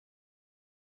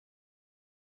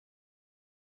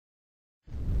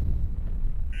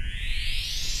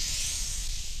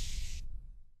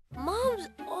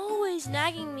Mommy's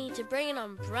nagging me to bring an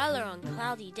umbrella on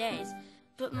cloudy days,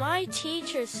 but my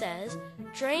teacher says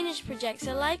drainage projects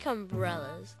are like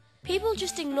umbrellas. People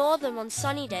just ignore them on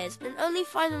sunny days and only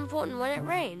find them important when it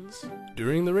rains.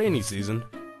 During the rainy season,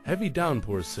 heavy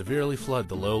downpours severely flood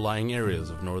the low-lying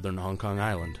areas of northern Hong Kong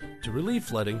Island. To relieve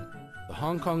flooding, the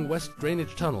Hong Kong West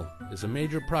Drainage Tunnel is a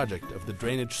major project of the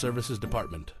Drainage Services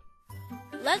Department.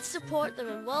 Let's support them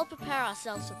and well prepare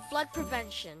ourselves for flood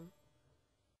prevention.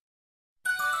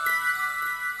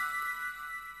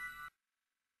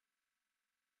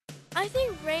 I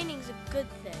think raining's a good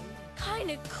thing.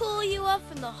 Kinda cool you off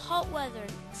in the hot weather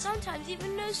and sometimes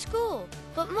even no school.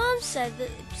 But Mom said that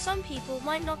some people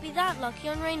might not be that lucky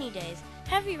on rainy days.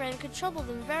 Heavy rain could trouble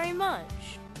them very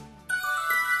much.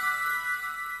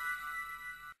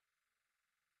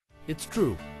 It's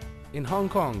true. In Hong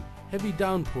Kong, heavy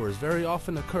downpours very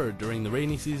often occur during the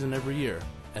rainy season every year,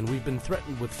 and we've been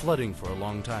threatened with flooding for a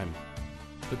long time.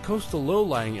 The coastal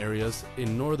low-lying areas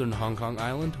in northern Hong Kong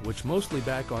Island, which mostly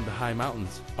back onto high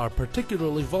mountains, are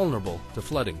particularly vulnerable to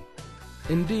flooding.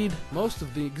 Indeed, most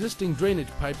of the existing drainage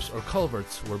pipes or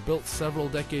culverts were built several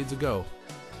decades ago.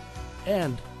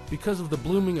 And, because of the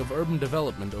blooming of urban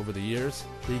development over the years,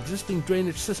 the existing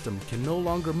drainage system can no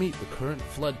longer meet the current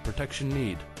flood protection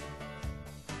need.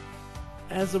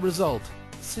 As a result,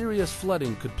 serious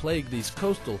flooding could plague these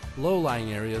coastal,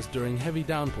 low-lying areas during heavy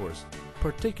downpours,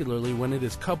 particularly when it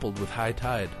is coupled with high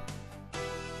tide.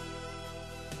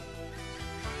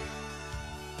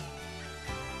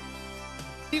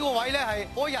 This point is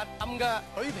嗰日暗嘅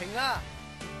水平啦。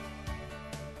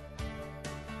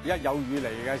一有雨嚟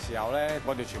嘅時候咧，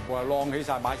我哋全部係晾起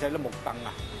晒，買晒啲木凳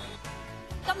啊。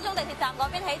金鐘地鐵站嗰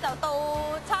邊起就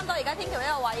到差唔多而家天橋呢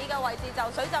個位嘅位置就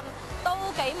水浸都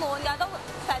幾滿㗎，都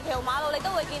成條馬路你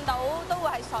都會見到都會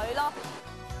係水咯。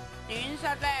短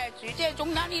室咧，即係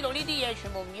中間呢度呢啲嘢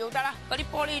全部唔要得啦，嗰啲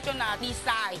玻璃樽啊跌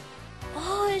晒。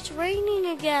Oh, it's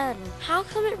raining again. How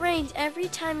come it rains every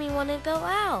time we want to go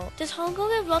out? Does Hong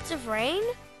Kong have lots of rain?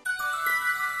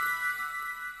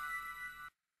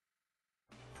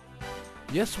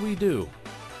 Yes, we do.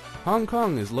 Hong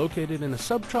Kong is located in a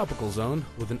subtropical zone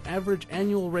with an average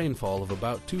annual rainfall of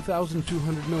about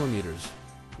 2,200 millimeters,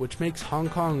 which makes Hong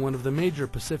Kong one of the major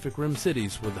Pacific Rim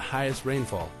cities with the highest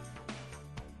rainfall.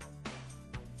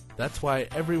 That's why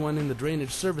everyone in the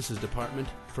Drainage Services Department,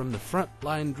 from the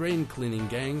front-line drain cleaning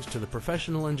gangs to the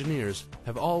professional engineers,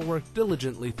 have all worked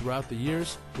diligently throughout the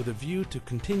years with a view to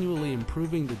continually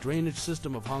improving the drainage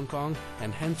system of Hong Kong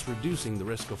and hence reducing the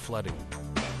risk of flooding.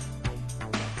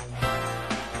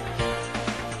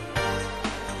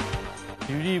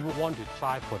 We really want to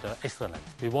strive for the excellence.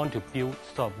 We want to build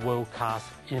sort of world-class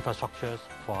infrastructures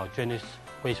for our drainage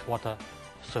wastewater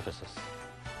services.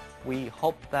 We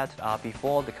hope that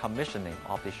before the commissioning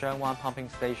of the Sheung Wan pumping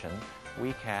station,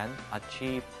 we can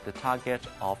achieve the target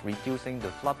of reducing the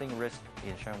flooding risk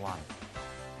in Sheung Wan.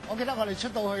 我記得我哋出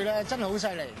到去咧，真係好犀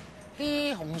利，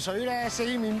啲洪水咧四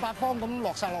面八方咁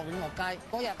落晒落永樂街，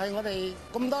嗰日係我哋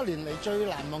咁多年嚟最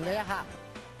難忘嘅一刻。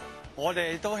我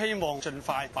哋都希望盡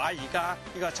快把而家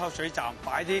呢個抽水站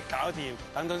擺啲搞掂，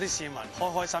等到啲市民開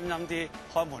開心心啲，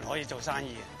開門可以做生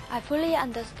意。I fully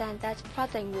understand that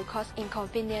flooding will cause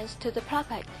inconvenience to the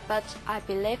public, but I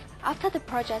believe after the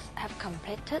projects have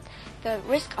completed, the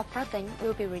risk of flooding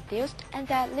will be reduced and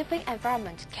their living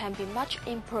environment can be much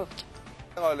improved.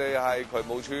 我哋係渠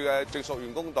務處嘅直屬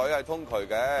員工隊係通渠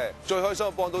嘅，最開心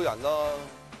係幫到人咯。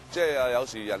即係有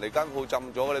時人哋間鋪浸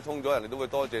咗，你通咗，人哋都會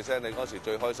多謝聲你，嗰時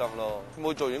最開心咯。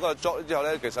冇做完嗰個 job 之後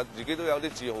咧，其實自己都有啲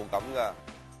自豪感㗎。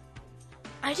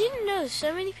I didn't know so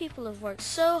many people have worked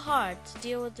so hard to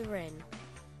deal with the rain.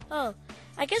 Oh,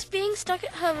 I guess being stuck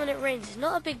at home when it rains is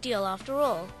not a big deal after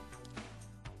all.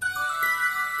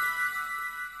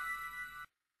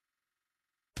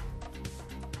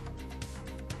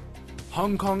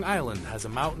 Hong Kong Island has a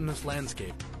mountainous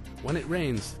landscape. When it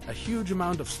rains, a huge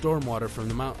amount of stormwater from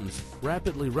the mountains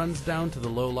rapidly runs down to the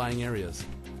low-lying areas.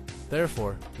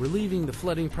 Therefore, relieving the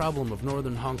flooding problem of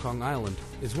northern Hong Kong Island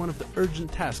is one of the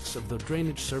urgent tasks of the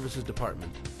Drainage Services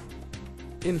Department.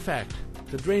 In fact,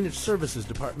 the Drainage Services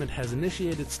Department has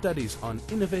initiated studies on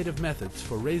innovative methods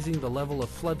for raising the level of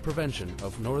flood prevention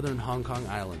of northern Hong Kong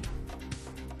Island.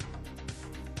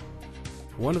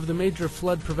 One of the major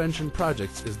flood prevention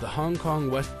projects is the Hong Kong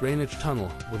West Drainage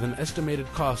Tunnel with an estimated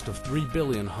cost of 3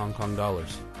 billion Hong Kong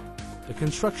dollars. The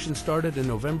construction started in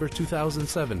November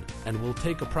 2007 and will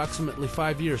take approximately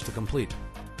 5 years to complete.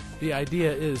 The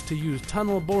idea is to use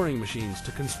tunnel boring machines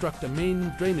to construct a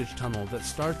main drainage tunnel that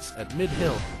starts at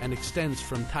Mid-Hill and extends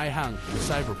from Tai Hang to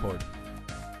Cyberport.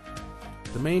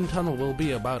 The main tunnel will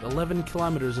be about 11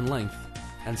 kilometers in length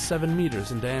and 7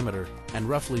 meters in diameter and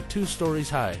roughly 2 stories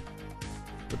high.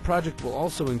 The project will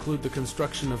also include the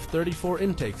construction of 34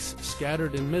 intakes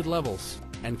scattered in mid-levels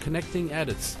and connecting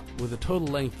adits with a total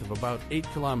length of about 8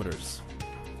 kilometers.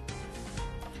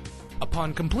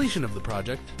 Upon completion of the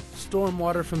project, storm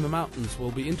water from the mountains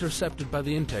will be intercepted by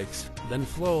the intakes, then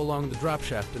flow along the drop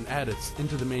shaft and adits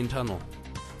into the main tunnel.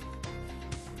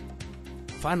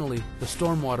 Finally, the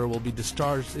storm water will be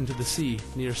discharged into the sea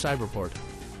near Cyberport.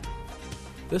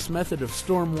 This method of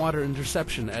storm water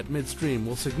interception at midstream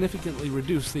will significantly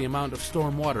reduce the amount of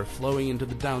storm water flowing into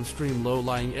the downstream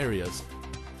low-lying areas,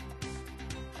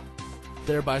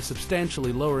 thereby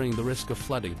substantially lowering the risk of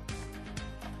flooding.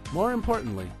 More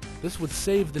importantly, this would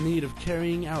save the need of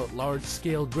carrying out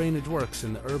large-scale drainage works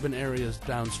in the urban areas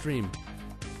downstream,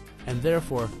 and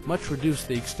therefore much reduce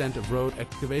the extent of road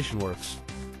excavation works.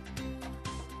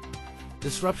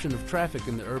 Disruption of traffic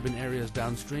in the urban areas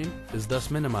downstream is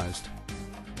thus minimized.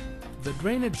 The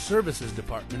Drainage Services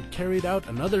Department carried out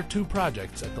another 2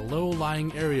 projects at the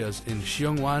low-lying areas in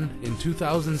Xiongwan in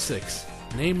 2006,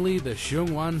 namely the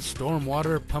Xiongwan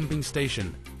Stormwater Pumping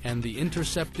Station and the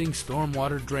intercepting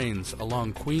stormwater drains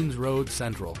along Queens Road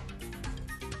Central.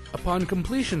 Upon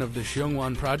completion of the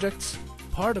Xiongwan projects,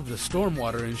 part of the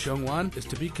stormwater in Xiongwan is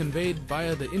to be conveyed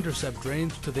via the intercept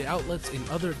drains to the outlets in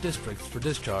other districts for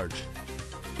discharge.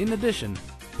 In addition,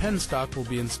 penstock will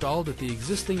be installed at the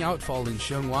existing outfall in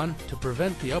Xiongwan to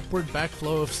prevent the upward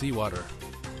backflow of seawater.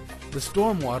 The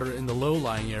stormwater in the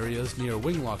low-lying areas near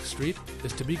Winglock Street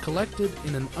is to be collected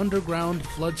in an underground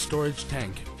flood storage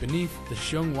tank beneath the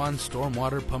Xiongwan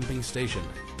Stormwater Pumping Station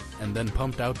and then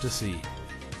pumped out to sea.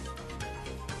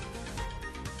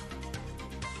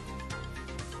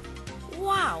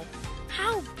 Wow!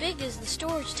 How big is the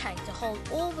storage tank to hold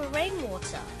all the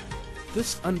rainwater?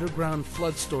 This underground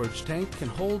flood storage tank can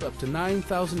hold up to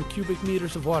 9,000 cubic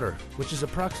meters of water, which is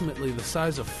approximately the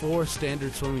size of 4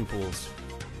 standard swimming pools.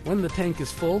 When the tank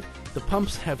is full, the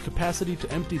pumps have capacity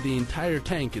to empty the entire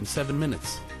tank in 7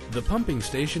 minutes. The pumping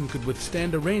station could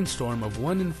withstand a rainstorm of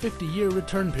 1 in 50-year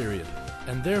return period,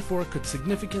 and therefore could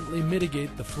significantly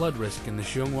mitigate the flood risk in the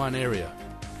Xiongwan area.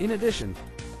 In addition,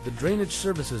 the Drainage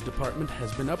Services Department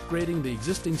has been upgrading the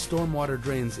existing stormwater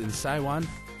drains in Saiwan,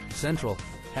 Central,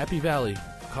 Happy Valley,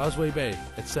 Causeway Bay,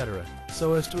 etc.,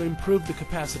 so as to improve the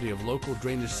capacity of local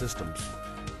drainage systems.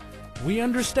 We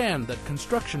understand that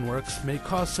construction works may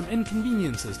cause some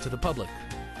inconveniences to the public.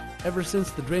 Ever since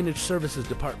the Drainage Services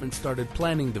Department started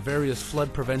planning the various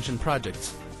flood prevention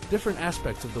projects, different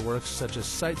aspects of the works such as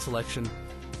site selection,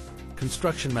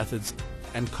 construction methods,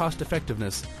 and cost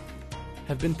effectiveness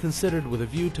have been considered with a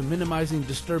view to minimizing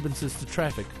disturbances to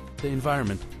traffic, the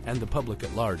environment, and the public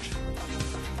at large.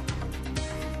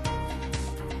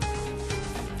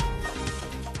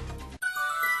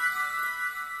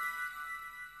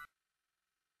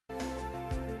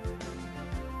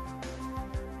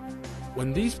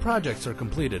 When these projects are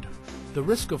completed, the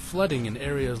risk of flooding in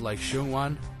areas like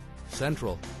Xiongwan,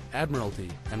 Central, Admiralty,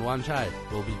 and Wanchai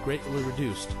will be greatly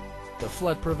reduced. The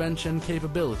flood prevention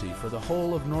capability for the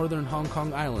whole of northern Hong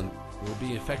Kong Island will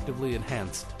be effectively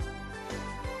enhanced.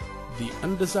 The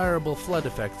undesirable flood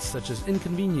effects such as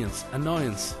inconvenience,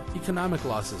 annoyance, economic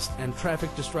losses, and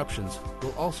traffic disruptions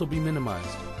will also be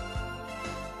minimized.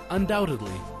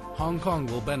 Undoubtedly, Hong Kong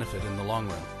will benefit in the long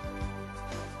run.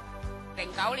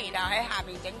 09年喺下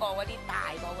面整過嗰啲大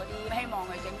個嗰啲，希望佢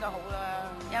整得好啦，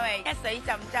因為一水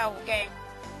浸真係好驚。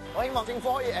我希望政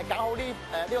府可以搞好呢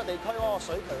個地區嗰個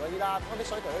水渠嗰啲啦，嗰啲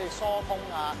水渠可以疏通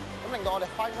啊，咁令到我哋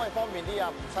返工可以方便啲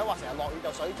啊，唔使話成日落雨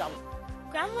就水浸。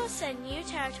Grandma said new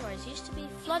territories used to be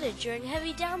flooded during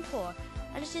heavy downpour,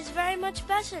 and it is very much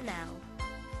better now.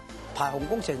 排洪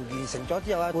工程完成咗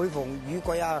之後咧，每逢雨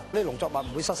季啊，啲農作物唔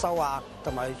會失收啊，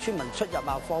同埋村民出入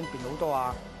啊方便好多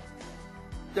啊。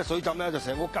一水浸咧就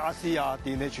成屋家私啊、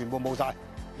電器全部冇晒，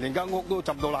連間屋都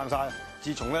浸到爛晒。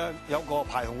自從咧有個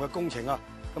排洪嘅工程啊，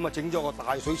咁啊整咗個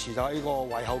大水池就喺個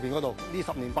圍後邊嗰度。呢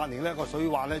10年8年咧個水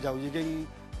患咧就已經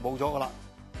冇咗㗎啦。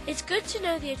It's good to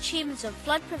know the achievements of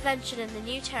flood prevention in the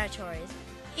new territories,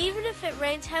 even if it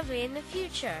rains heavily in the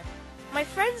future. My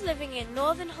friends living in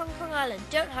northern Hong Kong Island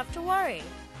don't have to worry.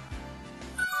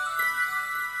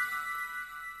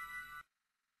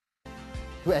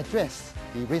 To address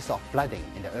the risk of flooding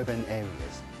in the urban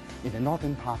areas in the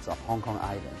northern parts of Hong Kong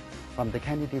Island, from the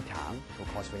Kennedy Town to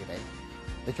Causeway Bay,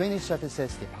 the Drainage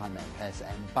Services Department has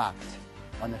embarked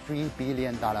on a $3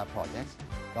 billion project,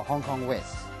 the Hong Kong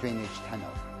West Drainage Tunnel.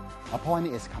 Upon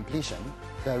its completion,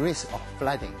 the risk of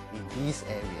flooding in these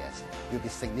areas will be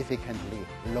significantly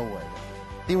lowered.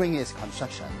 During its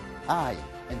construction, I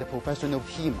and the professional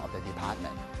team of the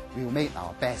department will make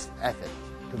our best effort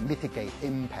to mitigate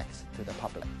impacts to the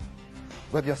public.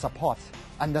 With your support,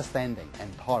 understanding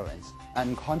and tolerance,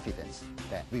 I'm confident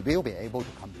that we will be able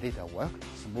to complete our work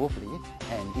smoothly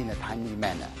and in a timely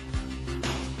manner.